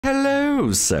Hello,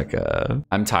 Seka.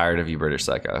 I'm tired of you, British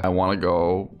Seka. I want to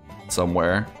go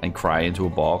somewhere and cry into a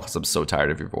ball because I'm so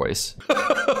tired of your voice.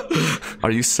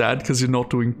 Are you sad because you're not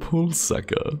doing pulls,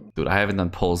 Seka? Dude, I haven't done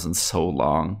pulls in so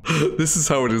long. This is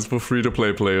how it is for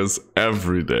free-to-play players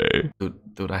every day.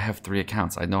 Dude, I have 3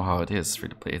 accounts. I know how it is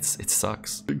free-to-play. It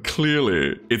sucks.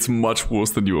 Clearly, it's much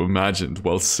worse than you imagined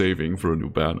while saving for a new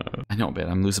banner. I know, man.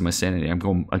 I'm losing my sanity. I'm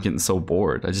getting so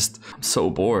bored. I'm so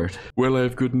bored. Well, I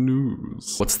have good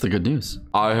news. What's the good news?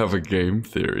 I have a game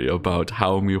theory about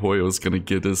how Mihoyo is gonna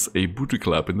get us a booty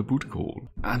clap in the booty hole.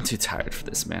 I'm too tired for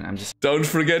this, man. Don't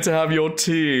forget to have your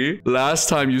tea. Last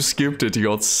time you skipped it, you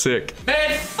got sick.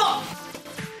 Man, fuck!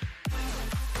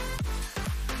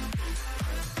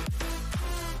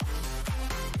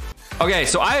 Okay,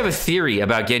 so I have a theory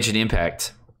about Genshin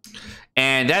Impact.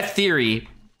 And that theory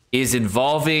is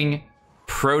involving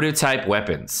prototype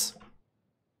weapons.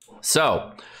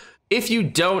 So, if you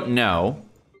don't know,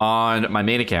 on my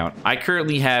main account, I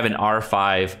currently have an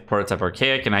R5 prototype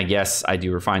archaic, and I guess I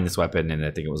do refine this weapon, and I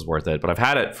think it was worth it, but I've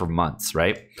had it for months,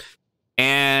 right?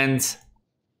 And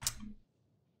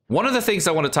one of the things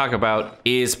I want to talk about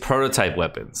is prototype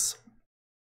weapons.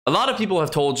 A lot of people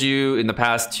have told you in the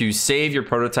past to save your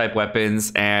prototype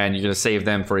weapons, and you're going to save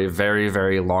them for a very,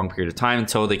 very long period of time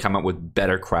until they come up with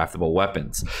better craftable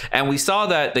weapons. And we saw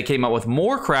that they came out with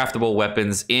more craftable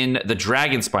weapons in the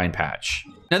Dragon Spine patch.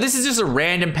 Now, this is just a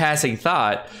random passing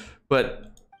thought,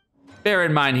 but bear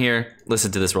in mind here,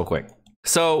 listen to this real quick.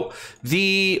 So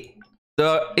the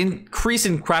increase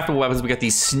in craftable weapons, we got the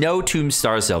Snow Tomb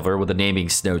Star Silver with the naming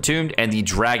Snow Tombed, and the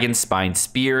Dragon Spine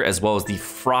Spear, as well as the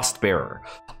Frost Bearer.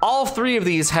 All 3 of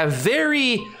these have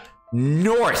very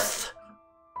North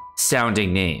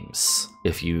sounding names,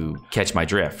 if you catch my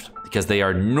drift, because they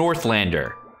are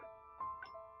Northlander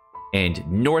and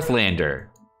Northlander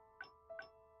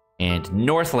and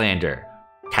Northlander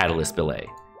Catalyst Belay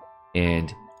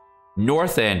and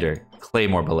Northlander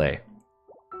Claymore Belay.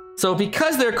 So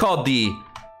because they're called the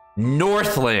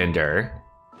Northlander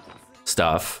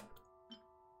stuff,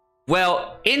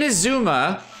 well,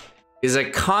 Inazuma is a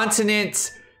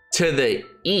continent to the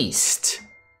east.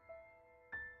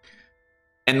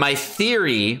 And my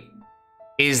theory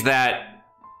is that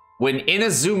when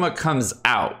Inazuma comes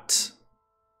out,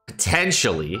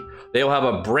 potentially, they'll have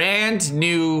a brand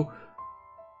new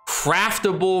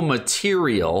craftable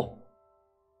material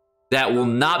that will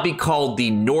not be called the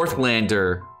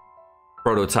Northlander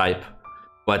prototype,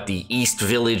 but the East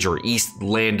Village or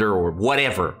Eastlander or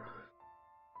whatever,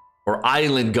 or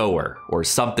Island Goer or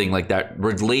something like that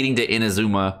relating to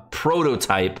Inazuma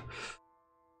prototype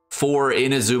for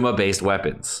Inazuma based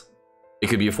weapons. It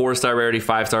could be a 4-star rarity,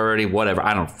 5-star rarity, whatever.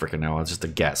 I don't freaking know. It's just a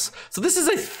guess. So this is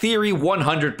a theory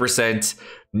 100%,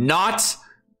 not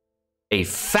a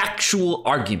factual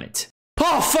argument.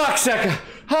 Oh, fuck, Seka.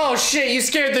 Oh, shit, you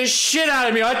scared the shit out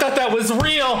of me. I thought that was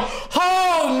real.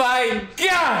 Oh, my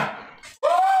God.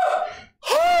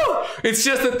 It's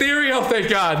just a theory. Oh, thank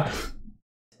God.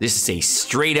 This is a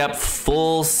straight up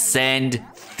full send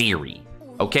theory,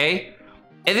 okay?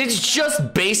 And it's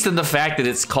just based on the fact that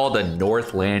it's called a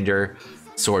Northlander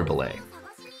sword belay.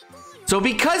 So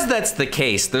because that's the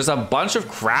case, there's a bunch of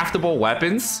craftable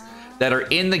weapons that are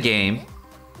in the game.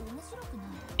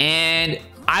 And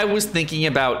I was thinking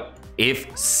about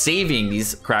if saving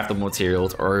these craftable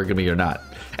materials are gonna be or not.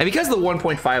 And because the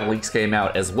 1.5 leaks came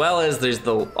out, as well as there's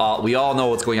the, we all know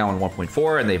what's going on in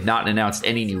 1.4, and they've not announced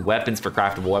any new weapons for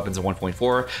craftable weapons in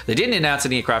 1.4. They didn't announce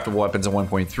any craftable weapons in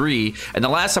 1.3, and the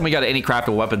last time we got any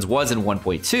craftable weapons was in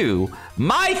 1.2.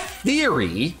 My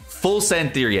theory, full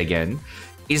send theory again,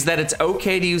 is that it's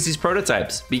okay to use these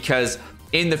prototypes because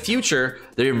in the future,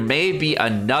 there may be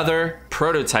another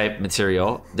prototype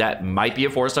material that might be a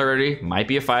 4-star rarity, might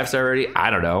be a 5-star rarity, I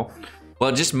don't know. Well,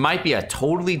 it just might be a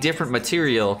totally different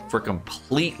material for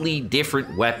completely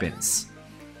different weapons.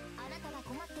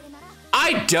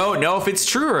 I don't know if it's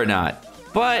true or not,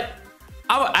 but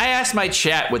I asked my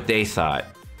chat what they thought.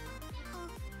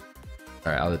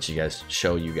 All right, I'll let you guys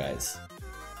show you guys.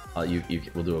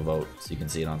 We'll do a vote so you can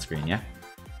see it on screen, yeah?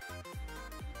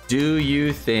 Do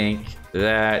you think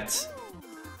that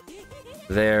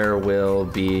there will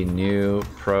be new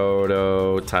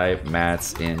prototype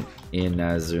mats in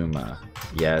Inazuma?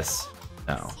 Yes,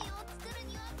 no.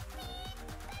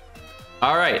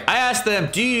 All right, I asked them,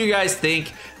 do you guys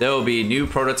think there will be new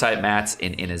prototype mats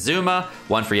in Inazuma?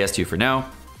 1 for yes, 2 for no.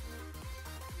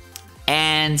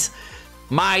 And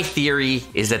my theory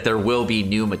is that there will be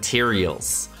new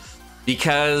materials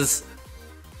because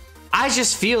I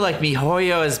just feel like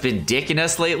Mihoyo has been dicking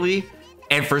us lately,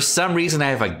 and for some reason I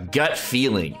have a gut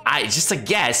feeling, just a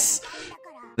guess,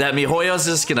 that Mihoyo's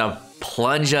just gonna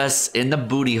plunge us in the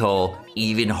booty hole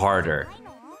even harder.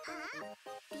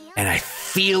 And I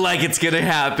feel like it's gonna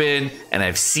happen, and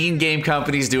I've seen game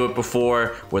companies do it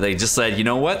before, where they just said, you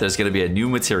know what, there's gonna be a new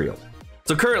material.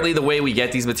 So currently the way we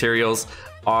get these materials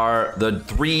are the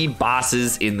 3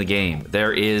 bosses in the game.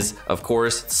 There is, of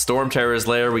course, Storm Terror's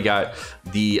Lair. We got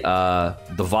the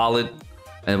Volant,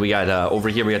 and we got over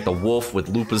here we got the Wolf with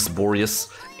Lupus Boreas,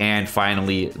 and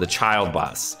finally the Child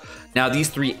Boss. Now these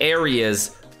 3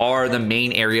 areas are the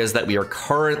main areas that we are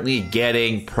currently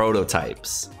getting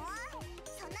prototypes.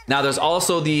 Now there's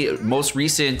also the most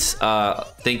recent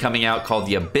thing coming out called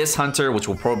the Abyss Hunter, which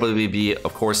will probably be,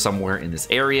 of course, somewhere in this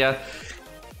area.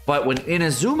 But when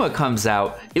Inazuma comes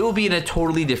out, it will be in a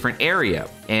totally different area,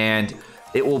 and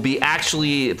it will be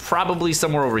actually probably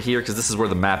somewhere over here, because this is where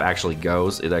the map actually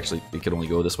goes. It can only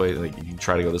go this way. Like, you can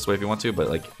try to go this way if you want to, but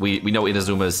like we know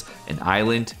Inazuma's an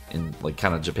island in like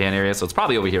kind of Japan area, so it's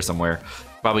probably over here somewhere.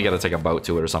 Probably got to take a boat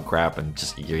to it or some crap and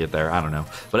just get there. I don't know,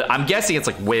 but I'm guessing it's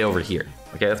like way over here.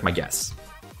 Okay, that's my guess.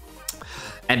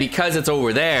 And because it's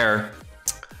over there,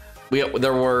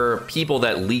 there were people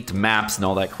that leaked maps and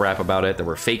all that crap about it. There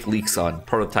were fake leaks on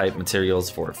prototype materials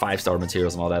for 5-star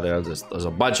materials and all that. There's a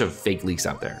bunch of fake leaks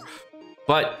out there.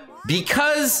 But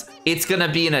because it's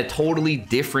gonna be in a totally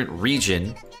different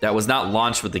region that was not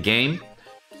launched with the game,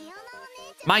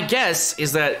 my guess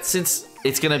is that since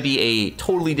it's gonna be a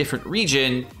totally different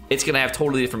region, it's gonna have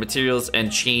totally different materials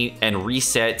and change and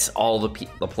reset all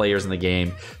the players in the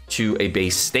game to a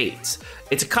base state.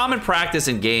 It's a common practice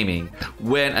in gaming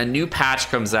when a new patch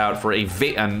comes out for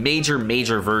a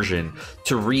major version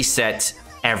to reset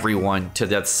everyone to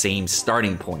that same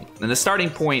starting point. And the starting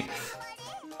point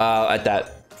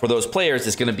for those players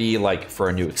is going to be like for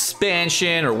a new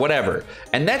expansion or whatever.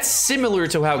 And that's similar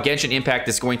to how Genshin Impact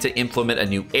is going to implement a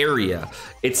new area.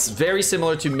 It's very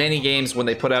similar to many games when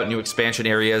they put out new expansion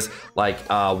areas, like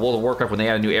World of Warcraft. When they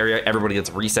add a new area, everybody gets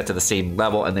reset to the same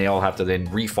level, and they all have to then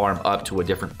refarm up to a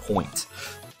different point.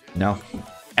 No,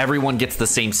 everyone gets the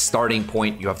same starting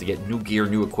point. You have to get new gear,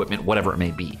 new equipment, whatever it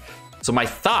may be. So my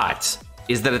thought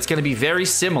is that it's going to be very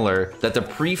similar, that the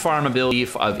pre-farmability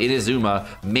of Inazuma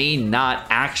may not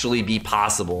actually be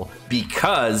possible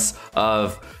because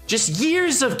of just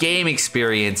years of game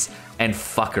experience and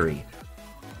fuckery.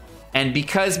 And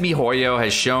because Mihoyo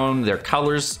has shown their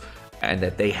colors, and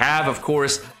that they have, of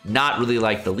course, not really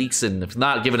liked the leaks and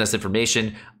not given us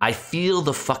information, I feel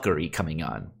the fuckery coming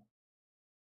on.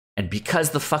 And because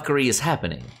the fuckery is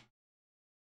happening,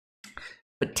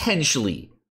 potentially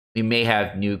we may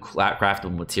have new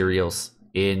craftable materials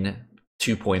in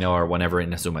 2.0 or whenever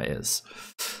Inazuma is.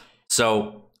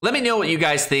 So let me know what you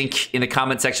guys think in the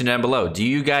comment section down below. Do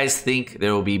you guys think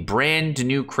there will be brand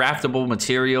new craftable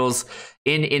materials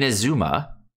in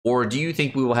Inazuma, or do you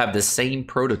think we will have the same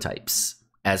prototypes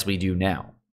as we do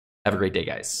now? Have a great day,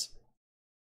 guys.